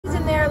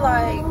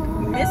like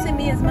missing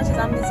me as much as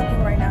I'm missing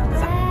him right now.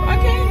 Cause I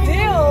can't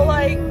deal.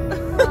 Like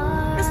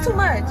it's too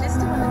much. It's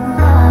too much.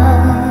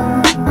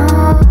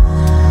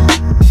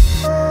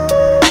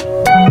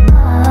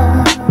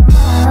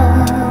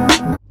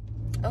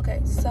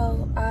 Okay,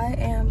 so I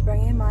am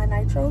bringing my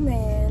Nitro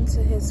man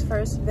to his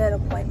first vet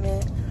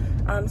appointment.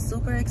 I'm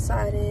super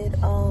excited.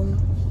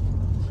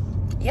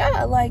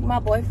 Yeah, like my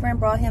boyfriend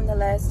brought him the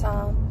last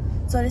time,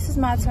 so this is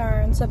my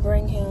turn to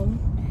bring him.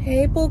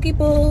 Hey, Boogie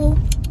Boo.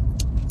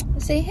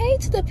 Say hey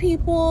to the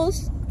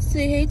peoples.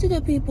 Say hey to the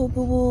people,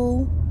 boo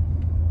boo.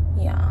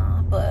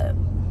 Yeah, but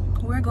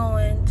we're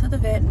going to the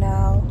vet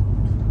now.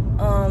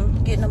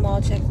 Getting them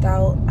all checked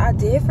out. I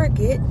did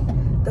forget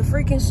the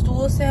freaking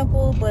stool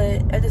sample,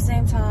 but at the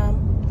same time,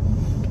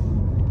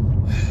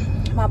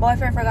 my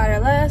boyfriend forgot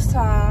it last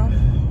time.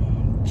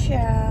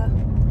 Yeah.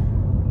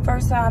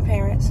 First time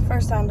parents,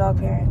 first time dog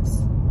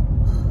parents.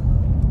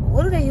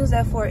 What do they use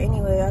that for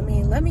anyway? I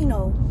mean, let me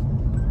know.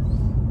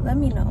 Let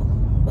me know.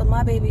 But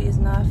my baby is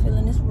not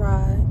feeling this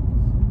ride.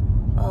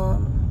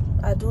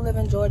 I do live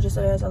in Georgia,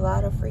 so there's a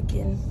lot of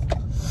freaking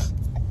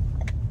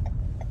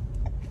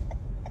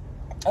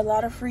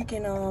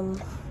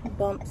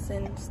bumps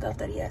and stuff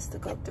that he has to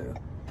go through.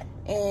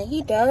 And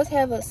he does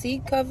have a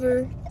seat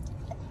cover,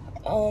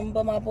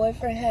 but my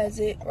boyfriend has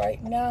it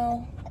right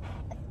now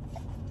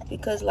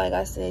because, like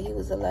I said, he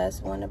was the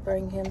last one to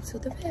bring him to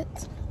the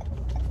vet.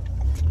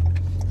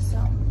 So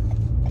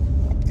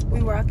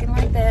we rocking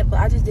like that, but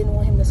I just didn't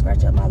want him to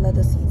scratch up my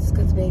leather seats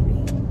because,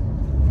 baby,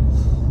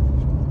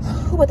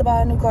 who about to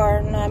buy a new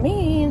car? Not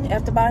me.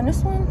 After buying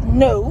this one?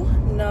 No,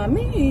 not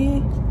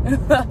me.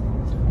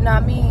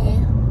 Not me.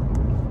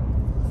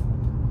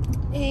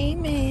 Hey,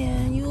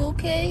 man, you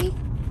okay?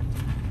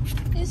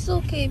 It's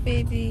okay,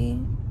 baby.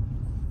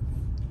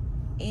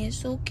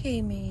 It's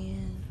okay, man.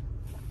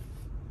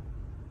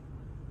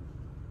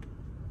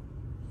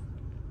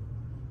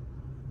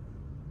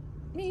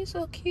 He's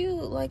so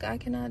cute. Like, I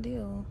cannot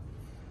deal.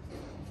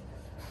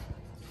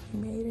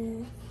 Made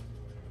it.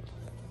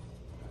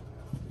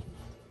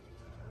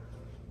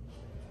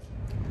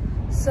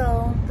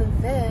 So the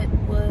vet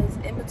was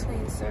in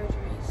between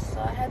surgeries, so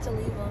I had to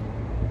leave him.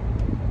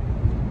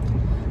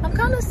 I'm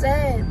kind of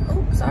sad.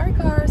 Oh, sorry,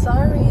 car.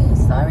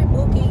 Sorry,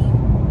 Bookie.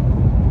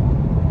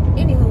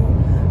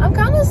 Anywho, I'm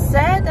kind of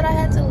sad that I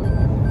had to leave.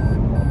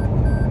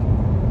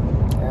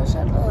 Girl,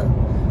 shut up.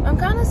 I'm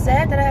kind of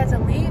sad that I had to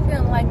leave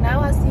him. Like, now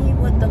I see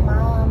what the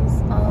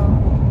moms,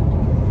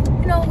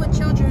 you know, with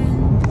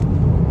children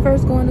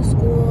first going to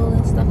school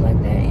and stuff like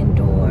that,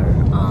 indoor.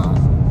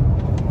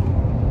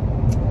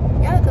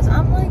 Yeah, because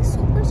I'm like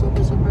super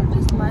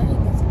just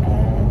lying his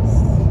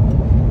ass.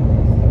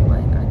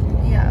 Like, I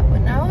can't. Yeah, but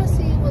now I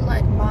see what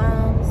like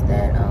moms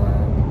that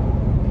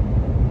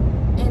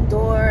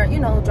indoor, you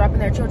know, dropping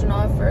their children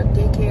off for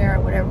daycare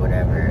or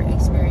whatever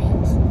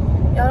experience.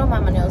 Y'all don't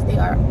mind my nails, they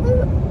are.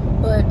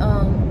 But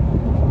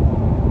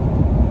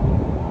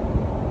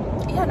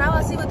yeah, now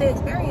I see what they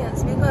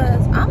experience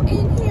because I'm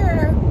in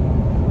here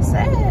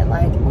sad.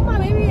 Like, where my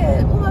baby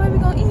at? What my baby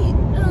gonna eat?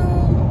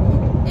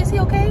 Is he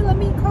okay? Let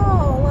me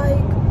call. Like,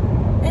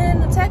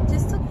 and the tech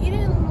just he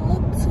didn't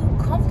look too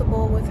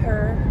comfortable with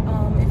her,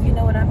 if you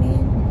know what I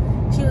mean.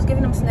 She was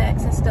giving him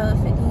snacks and stuff,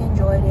 and he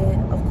enjoyed it,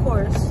 of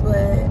course.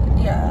 But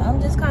yeah, I'm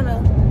just kind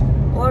of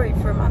worried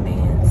for my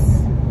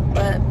mans.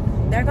 But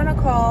they're gonna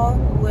call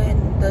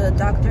when the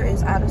doctor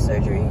is out of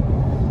surgery,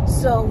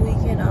 so we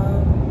can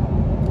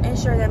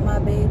ensure that my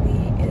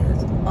baby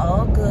is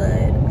all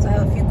good. So I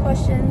have a few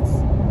questions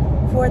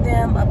for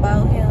them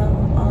about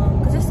him,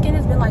 because his skin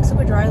has been like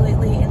super dry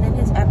lately, and then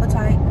his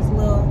appetite is a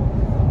little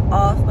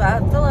off. But I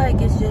feel like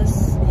it's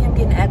just him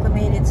getting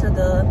acclimated to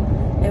the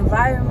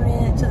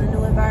environment, to the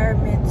new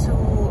environment, to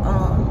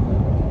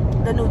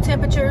the new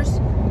temperatures,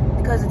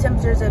 because the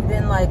temperatures have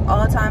been like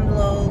all-time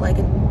low, like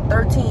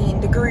 13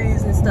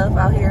 degrees and stuff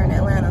out here in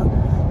Atlanta.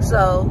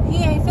 So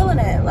he ain't feeling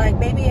that. Like,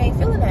 baby ain't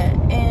feeling that,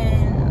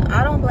 and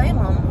I don't blame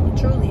him.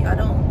 Truly, I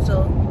don't.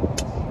 So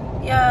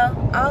yeah,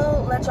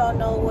 I'll let y'all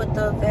know what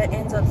the vet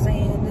ends up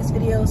saying. This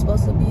video is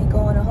supposed to be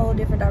going a whole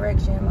different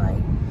direction.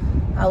 Like,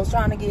 I was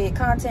trying to get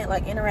content,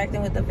 like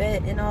interacting with the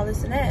vet and all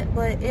this and that.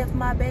 But if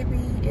my baby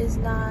is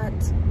not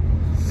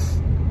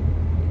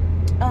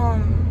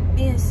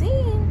being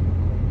seen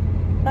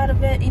by the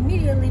vet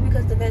immediately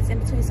because the vet's in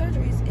between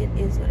surgeries, it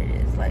is what it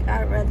is. Like,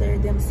 I'd rather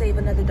them save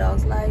another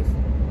dog's life,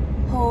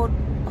 hold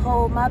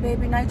my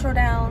baby Nitro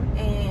down,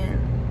 and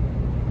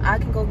I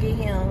can go get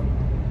him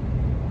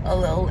a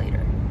little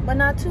later, but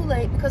not too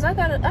late, because I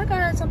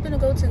got something to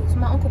go to. It's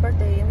my uncle's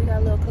birthday, and we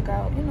got a little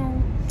cookout. You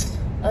know,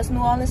 us New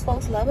Orleans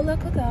folks love a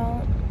little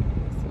cookout.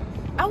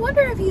 I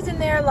wonder if he's in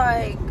there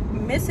like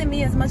missing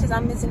me as much as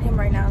I'm missing him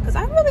right now, because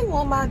I really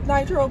want my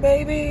Nitro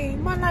baby,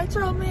 my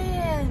Nitro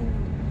man.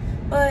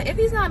 But if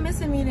he's not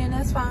missing me, then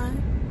that's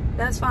fine.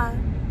 That's fine.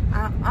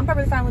 I'm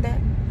perfectly fine with that.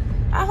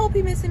 I hope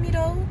he's missing me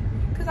though,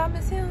 because I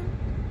miss him.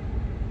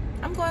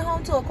 I'm going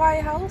home to a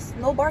quiet house,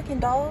 no barking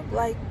dog,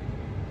 like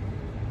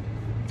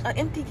an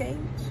empty cage.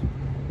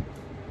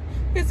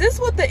 Is this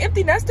what the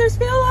empty nesters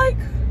feel like?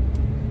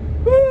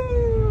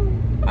 Woo!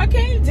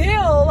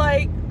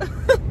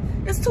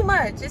 too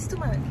much. It's too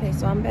much. Okay,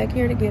 so I'm back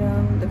here to get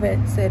him. The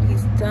vet said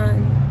he's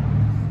done.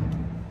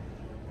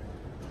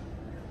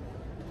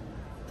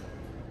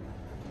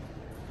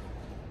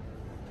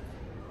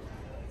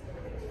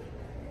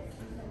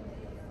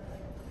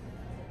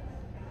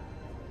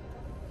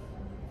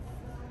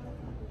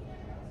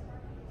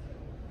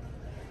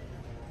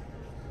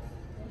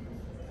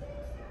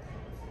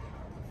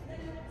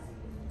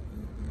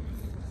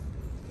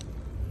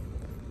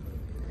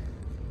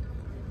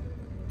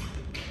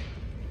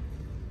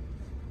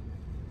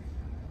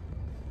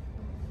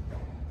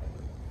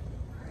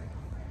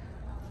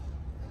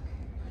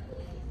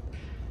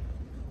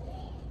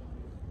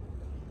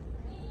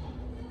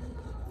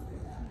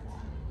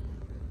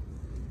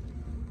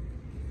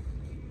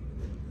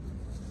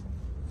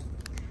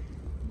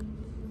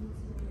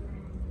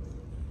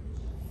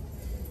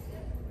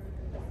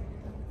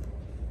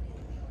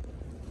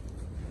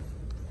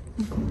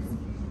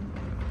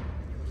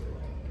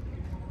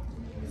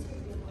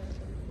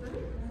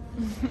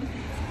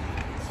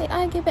 Say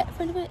I get back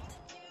for the bit.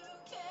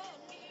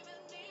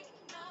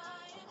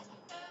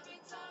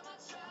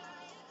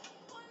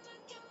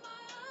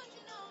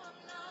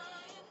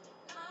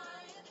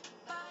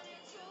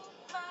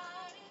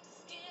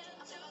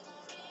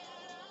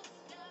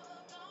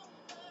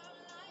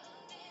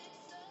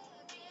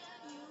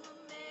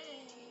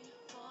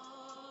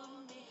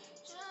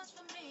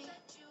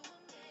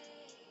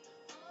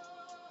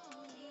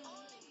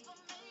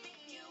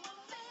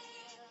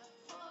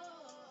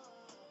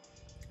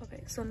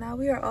 Okay, so now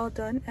we are all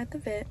done at the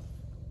vet.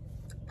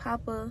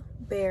 Papa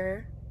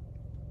Bear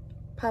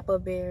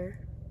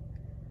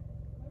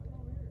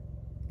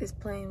is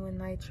playing with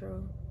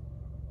Nitro.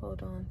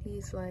 Hold on,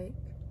 he's like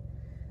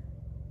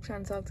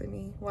trying to talk to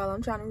me while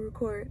I'm trying to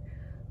record.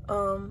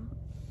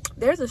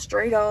 There's a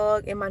stray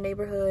dog in my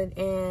neighborhood,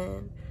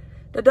 and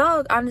the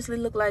dog honestly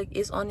looked like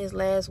it's on his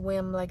last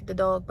whim, like the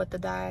dog but to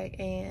die,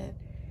 and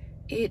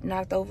it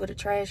knocked over the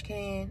trash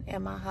can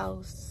at my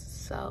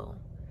house. So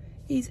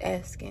he's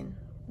asking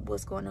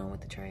what's going on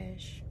with the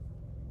trash.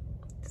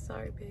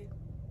 Sorry, babe.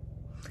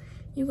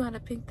 You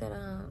gotta pick that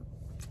up.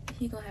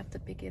 He gonna have to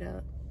pick it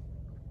up.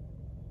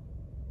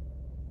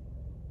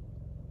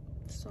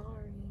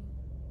 Sorry.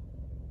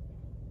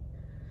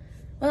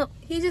 Well,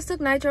 he just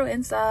took Nitro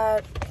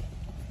inside.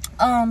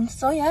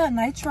 So yeah,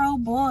 Nitro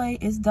boy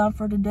is done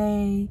for the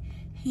day.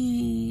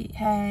 He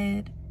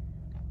had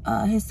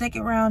his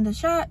second round of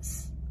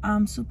shots.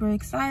 I'm super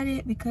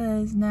excited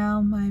because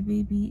now my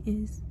baby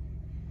is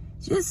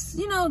just,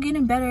 you know,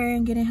 getting better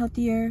and getting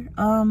healthier.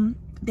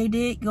 They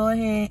did go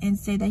ahead and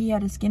say that he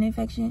had a skin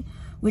infection,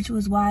 which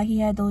was why he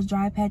had those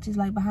dry patches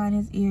like behind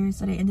his ears.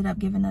 So they ended up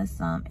giving us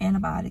some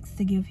antibiotics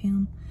to give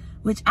him,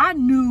 which I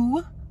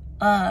knew,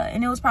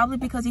 and it was probably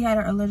because he had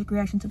an allergic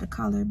reaction to the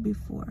collar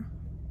before.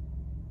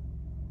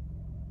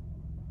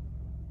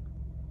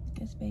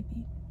 Yes,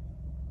 baby.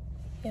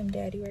 Him,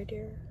 daddy, right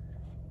there.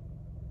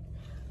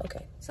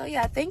 Okay, so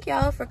yeah, thank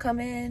y'all for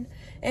coming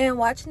and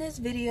watching this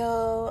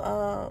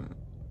video.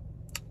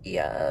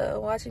 Yeah,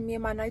 watching me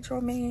and my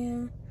Nitro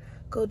man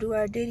go do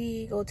our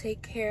ditty, go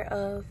take care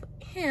of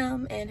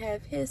him and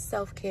have his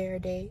self-care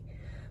day.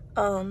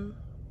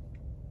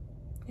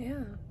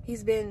 Yeah,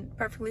 he's been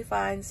perfectly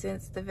fine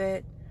since the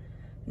vet.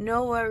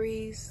 No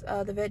worries.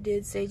 The vet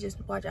did say just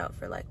watch out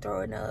for like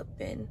throwing up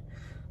and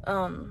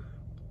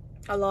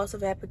a loss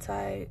of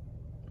appetite,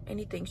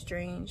 anything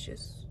strange,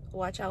 just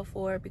watch out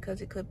for it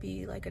because it could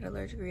be like an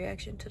allergic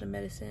reaction to the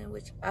medicine,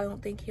 which I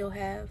don't think he'll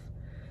have.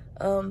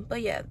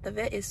 But yeah, the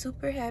vet is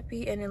super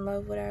happy and in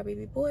love with our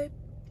baby boy,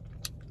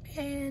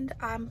 and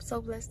I'm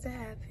so blessed to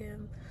have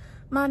him,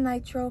 my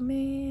Nitro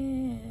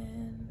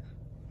man.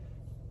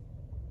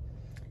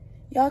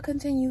 Y'all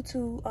continue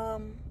to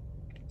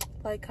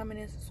like, comment,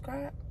 and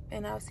subscribe,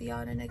 and I'll see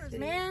y'all in the next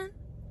video. Man,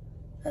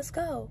 let's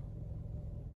go.